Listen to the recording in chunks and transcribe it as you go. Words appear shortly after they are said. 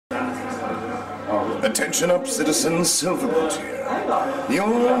Attention up, citizens, Silverbolt here.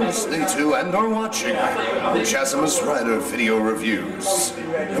 You're listening to and or watching Jazzimus Rider Video Reviews.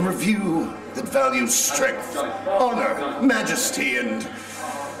 A review that values strength, honor, majesty, and,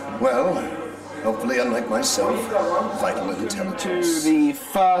 well, hopefully, unlike myself, vital intelligence. To the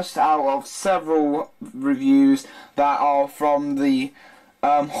first out of several reviews that are from the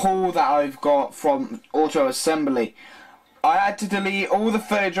haul that I've got from Auto Assembly. I had to delete all the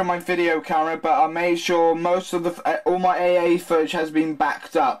footage on my video camera, but I made sure most of all my AA footage has been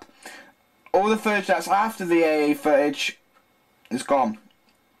backed up. All the footage that's after the AA footage is gone.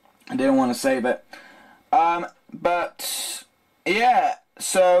 I didn't want to save it. But yeah,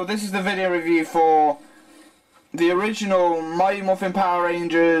 so this is the video review for the original Mighty Morphin Power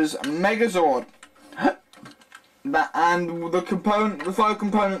Rangers Megazord. And the five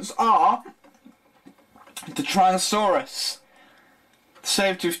components are the Tyrannosaurus, the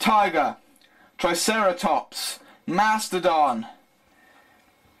Saber-toothed Tiger, Triceratops, Mastodon,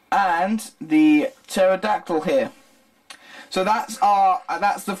 and the Pterodactyl here. So that's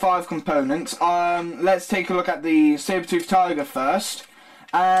the five components. Let's take a look at the Saber-toothed Tiger first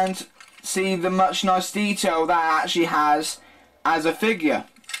and see the much nice detail that actually has as a figure.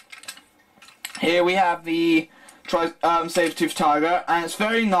 Here we have the Saber-toothed Tiger, and it's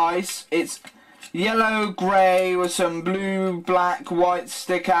very nice. It's yellow, grey with some blue, black, white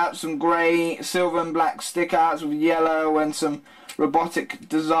stick outs, some grey, silver and black stick outs with yellow and some robotic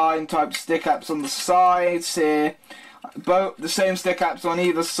design type stick outs on the sides here. Both the same stick outs on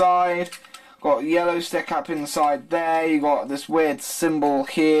either side. Got yellow stick up inside there. You got this weird symbol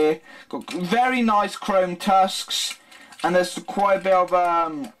here. Got very nice chrome tusks, and there's quite a bit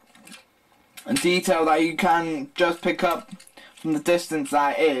of detail that you can just pick up from the distance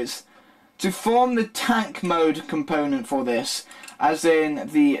that is. To form the tank mode component for this, as in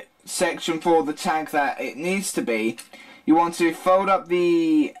the section for the tank that it needs to be, you want to fold up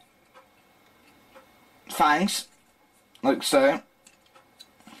the fangs, like so.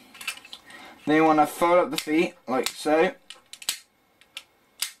 Then you want to fold up the feet, like so.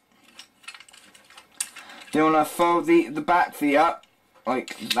 Then you want to fold the back feet up,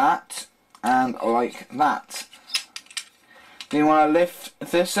 like that, and like that. Then you want to lift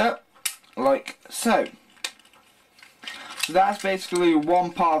this up, like so. So that's basically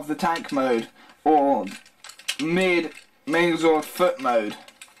one part of the tank mode, or mid-Megazord foot mode.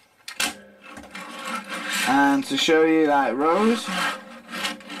 And to show you that it rolls,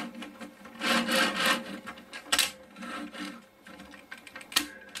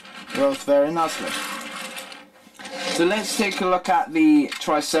 very nicely. So let's take a look at the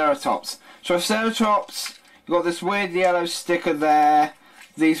Triceratops. Triceratops, you've got this weird yellow sticker there,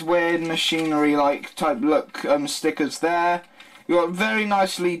 these weird machinery like type look stickers there. You've got very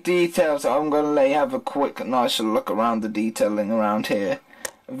nicely detailed, so I'm going to let you have a quick nicer look around the detailing around here.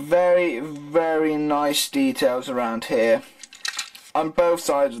 Very, very nice details around here on both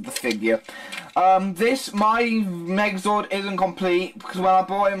sides of the figure. My Megazord isn't complete because when I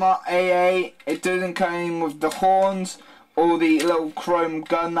bought him at AA, it didn't come with the horns or the little chrome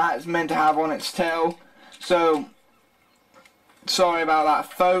gun that it's meant to have on its tail. So, sorry about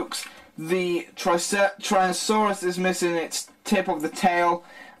that, folks. The Tyrannosaurus is missing its tip of the tail,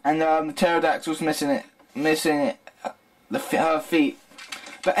 and the Pterodactyl's missing her feet.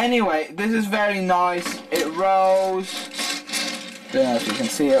 But anyway, this is very nice. It rolls. As you can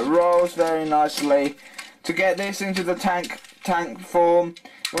see, it rolls very nicely. To get this into the tank form,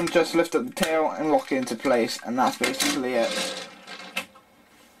 you want to just lift up the tail and lock it into place, and that's basically it.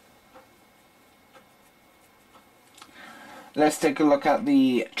 Let's take a look at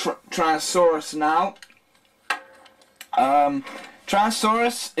the Tyrannosaurus now.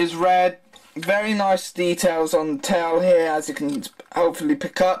 Tyrannosaurus is red. Very nice details on the tail here, as you can hopefully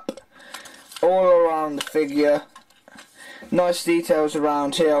pick up all around the figure. Nice details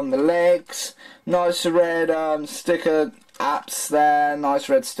around here on the legs. Nice red sticker apps there. Nice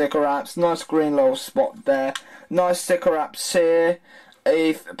red sticker apps. Nice green little spot there. Nice sticker apps here.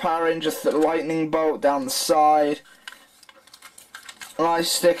 A Power Ranger lightning bolt down the side. Nice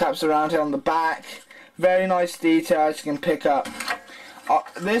stick apps around here on the back. Very nice details you can pick up.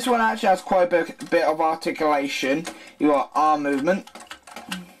 This one actually has quite a bit of articulation. You got arm movement,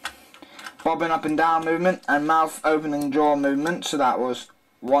 bobbing up and down movement, and mouth opening jaw movement. So that was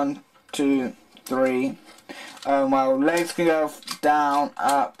 1, 2, 3. Well, legs can go down,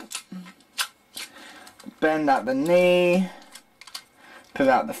 up, bend at the knee, put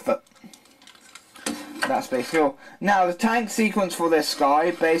out the foot. That's basically all. Now the tank sequence for this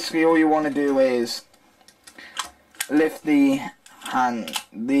guy, basically all you want to do is lift his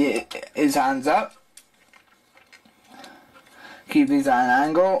hands up, keep these at an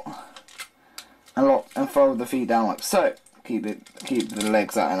angle, and lock and fold the feet down like so. Keep the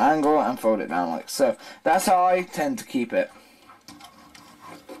legs at an angle and fold it down like so. That's how I tend to keep it.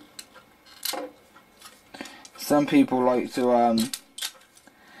 Some people like to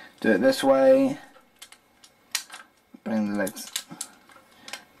do it this way. Bring the legs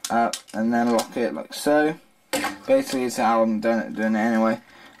up and then lock it like so. Basically, it's how I'm doing it anyway.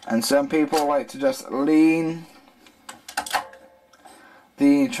 And some people like to just lean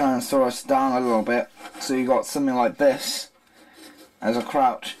the Tyrannosaurus down a little bit, so you got something like this as a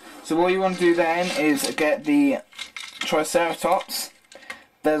crouch. So what you want to do then is get the Triceratops.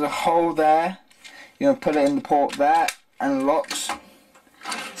 There's a hole there. You know, put it in the port there and it locks.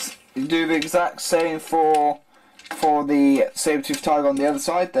 You do the exact same for the saber-toothed tiger on the other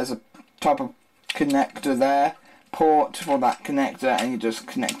side. There's a type of connector there, port for that connector, and you just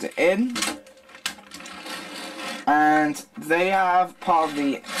connect it in. And they have part of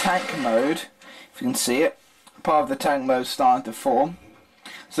the tank mode, if you can see it. Part of the tank mode starting to form.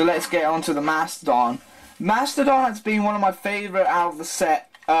 So let's get on to the Mastodon. Mastodon has been one of my favourite out of the set,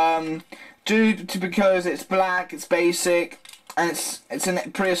 because it's black, it's basic, and it's a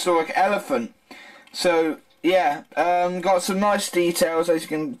prehistoric elephant. So yeah, got some nice details as you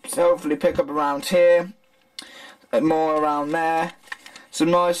can hopefully pick up around here, more around there.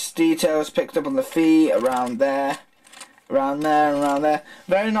 Some nice details picked up on the feet, around there, around there, and around there.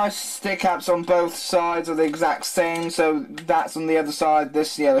 Very nice stick caps on both sides are the exact same. So that's on the other side.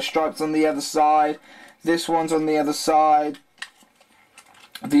 This, yeah, the stripes on the other side. This one's on the other side.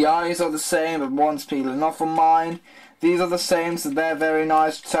 The eyes are the same, but one's peeling off on mine. These are the same, so they're very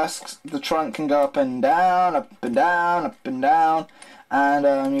nice. Tusks, the trunk can go up and down, up and down, up and down.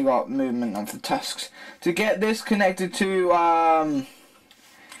 And you got movement of the tusks. To get this connected to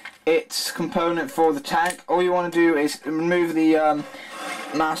its component for the tank, all you want to do is remove the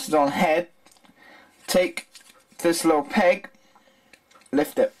Mastodon head, take this little peg,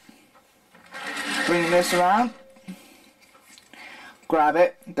 lift it, bring this around, grab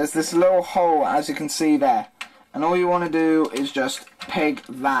it. There's this little hole, as you can see there, and all you want to do is just peg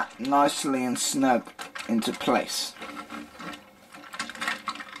that nicely and snug into place.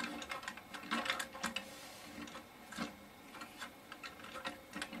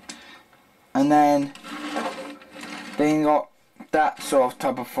 And then you got that sort of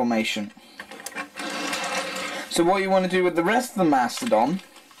type of formation. So what you want to do with the rest of the Mastodon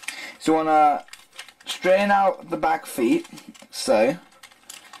is you want to straighten out the back feet, so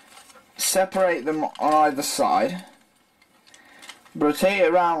separate them on either side, rotate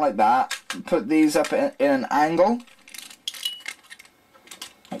it around like that, put these up in an angle,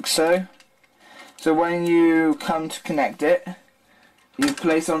 like so. So when you come to connect it, you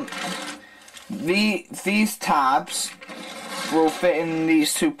place on these tabs will fit in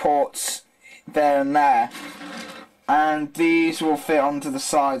these two ports there and there, and these will fit onto the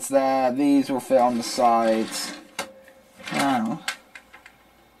sides there, these will fit on the sides. Now,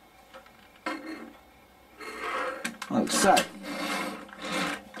 like so.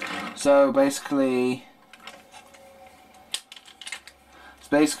 So basically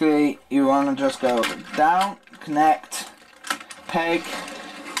you want to just go down, connect, peg,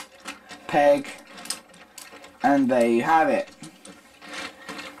 peg, and there you have it.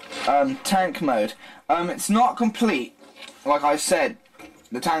 Tank mode. It's not complete, like I said.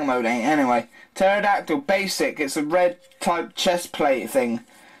 The tank mode ain't anyway. Pterodactyl basic. It's a red type chest plate thing.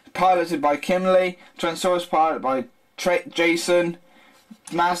 Piloted by Mcneil. Tyrannosaurus piloted by Jason.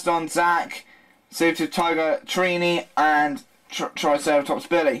 Mastodon Zach. Saber-toothed tiger Trini, and Triceratops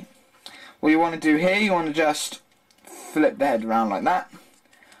Billy. What you want to do here, you want to just flip the head around like that.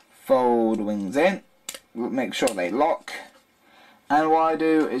 Fold the wings in, make sure they lock, and what I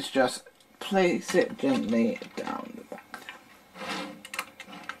do is just place it gently down the back.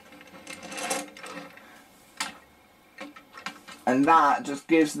 And that just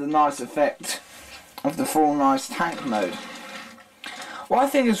gives the nice effect of the full nice tank mode. What I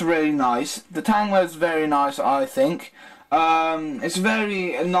think is really nice, the tank mode is very nice, I think. It's a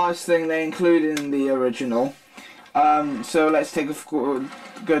very nice thing they included in the original. So let's take a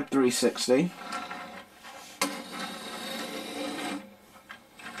good 360.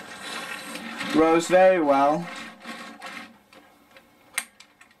 Rows very well.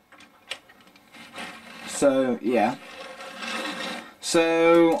 So yeah.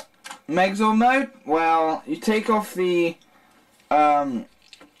 So Megazord mode. Well, you take off the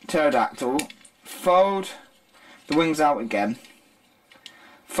pterodactyl, fold the wings out again,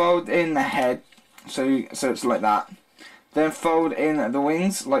 fold in the head. So it's like that. Then fold in the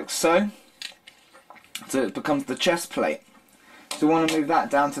wings like so. So it becomes the chest plate. So you want to move that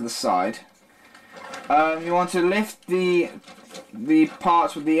down to the side. You want to lift the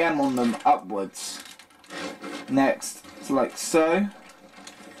parts with the M on them upwards. Next, so like so,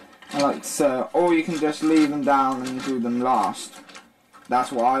 and like so. Or you can just leave them down and do them last.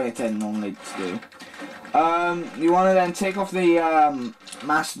 That's what I tend normally to do. You want to then take off the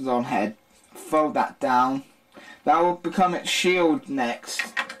mastodon head, fold that down. That will become its shield next,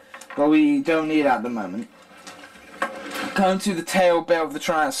 but we don't need it at the moment. Going to the tail bit of the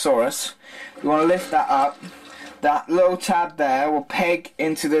Tyrannosaurus, you want to lift that up. That little tab there will peg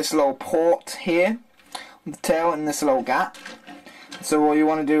into this little port here, the tail in this little gap. So what you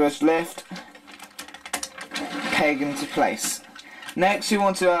want to do is lift, peg into place. Next you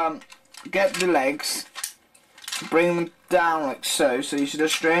want to get the legs, bring them down like so, so you should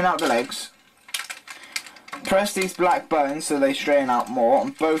just straighten out the legs. Press these black buttons so they straighten out more on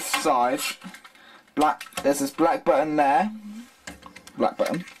both sides. There's this black button there, black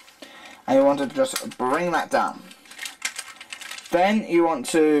button, and you want to just bring that down. Then you want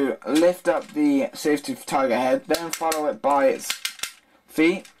to lift up the saber-toothed tiger head, then follow it by its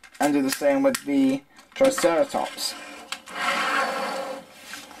feet, and do the same with the Triceratops.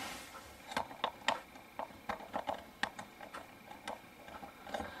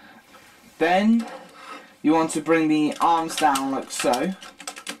 Then you want to bring the arms down like so.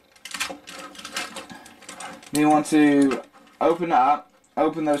 You want to open it up,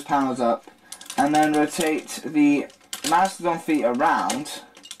 open those panels up, and then rotate the mastodon feet around,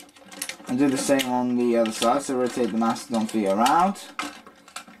 and do the same on the other side. So rotate the mastodon feet around,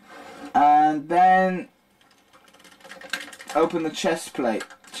 and then open the chest plate,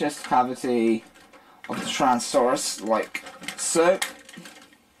 chest cavity of the Tyrannosaurus like so.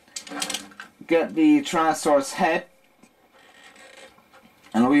 Get the Tyrannosaurus head,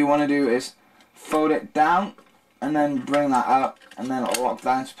 and all you want to do is fold it down and then bring that up and then lock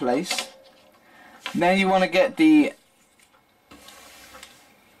that into place. Then you want to get the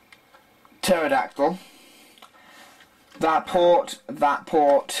pterodactyl, that port,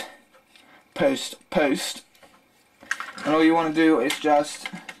 post, and all you want to do is just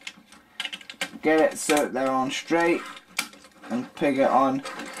get it so they're on straight and peg it on,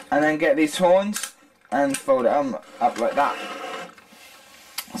 and then get these horns and fold it up like that.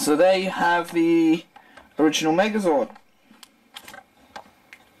 So there you have the original Megazord.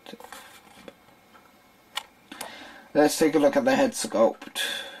 Let's take a look at the head sculpt.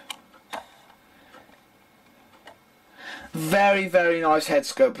 Very, very nice head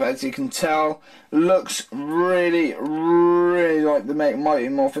sculpt, as you can tell. Looks really, really like the Mighty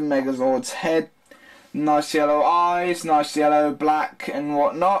Morphin Megazord's head. Nice yellow eyes, nice yellow, black and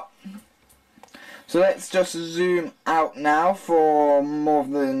whatnot. So let's just zoom out now for more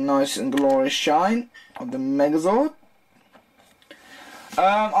of the nice and glorious shine of the Megazord.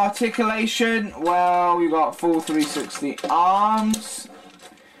 Articulation, well, we got full 360 arms.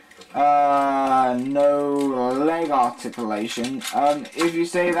 No leg articulation. If you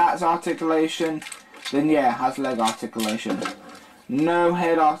say that's articulation, then yeah, it has leg articulation. No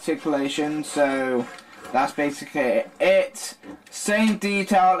head articulation, so that's basically it. Same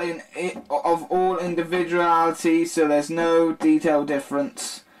detail in it of all individuality, so there's no detail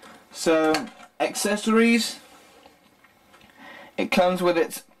difference. So accessories, it comes with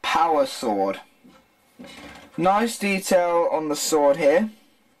its power sword. Nice detail on the sword here,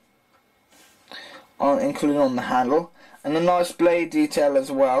 including on the handle, and a nice blade detail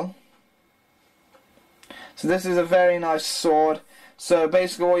as well. So this is a very nice sword. So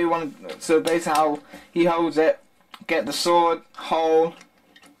basically what you want, so basically how he holds it, get the sword, hold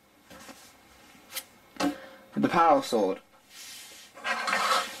the power sword.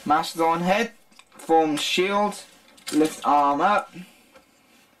 Mastodon head, form shield, lift arm up,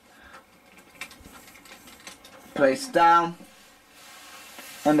 place down,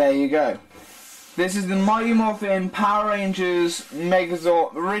 and there you go. This is the Mighty Morphin Power Rangers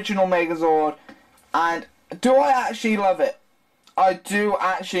Megazord, original Megazord, and do I actually love it? I do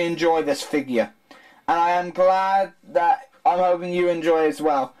actually enjoy this figure, and I am glad that I'm hoping you enjoy as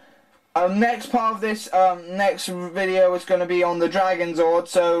well. Next part of this next video is going to be on the Dragonzord,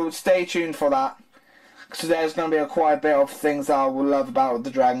 so stay tuned for that, because there's going to be quite a bit of things that I will love about the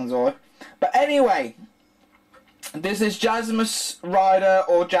Dragonzord. But anyway, this is Jazzimus Rider,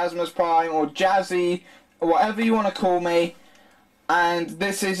 or Jazzimus Prime, or Jazzy, whatever you want to call me. And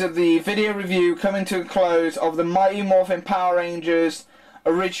this is the video review coming to a close of the Mighty Morphin Power Rangers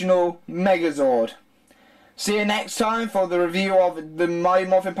original Megazord. See you next time for the review of the Mighty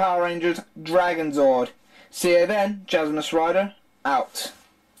Morphin Power Rangers Dragonzord. See you then, Jazzimus Rider, out.